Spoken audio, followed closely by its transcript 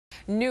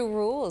New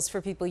rules for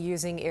people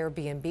using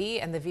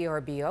Airbnb and the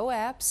VRBO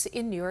apps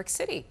in New York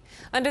City.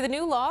 Under the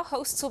new law,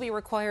 hosts will be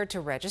required to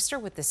register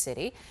with the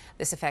city.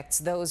 This affects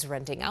those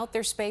renting out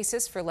their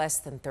spaces for less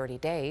than 30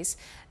 days.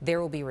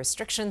 There will be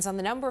restrictions on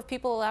the number of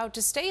people allowed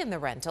to stay in the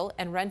rental,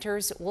 and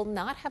renters will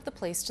not have the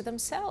place to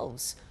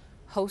themselves.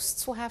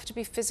 Hosts will have to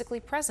be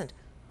physically present.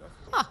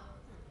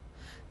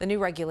 The new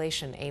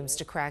regulation aims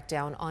to crack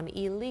down on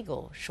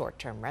illegal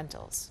short-term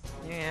rentals.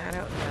 Yeah, I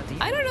don't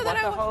know. I don't know that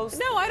I host.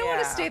 No, I don't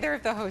want to Yeah. stay there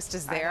if the host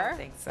is there. I don't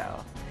think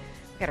so.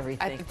 We gotta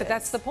rethink But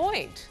that's the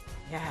point.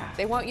 Yeah.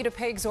 They want you to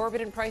pay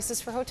exorbitant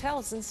prices for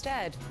hotels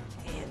instead.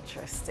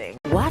 Interesting.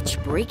 Watch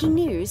breaking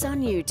news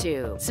on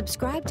YouTube.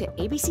 Subscribe to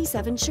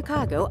ABC7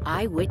 Chicago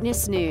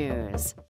Eyewitness News.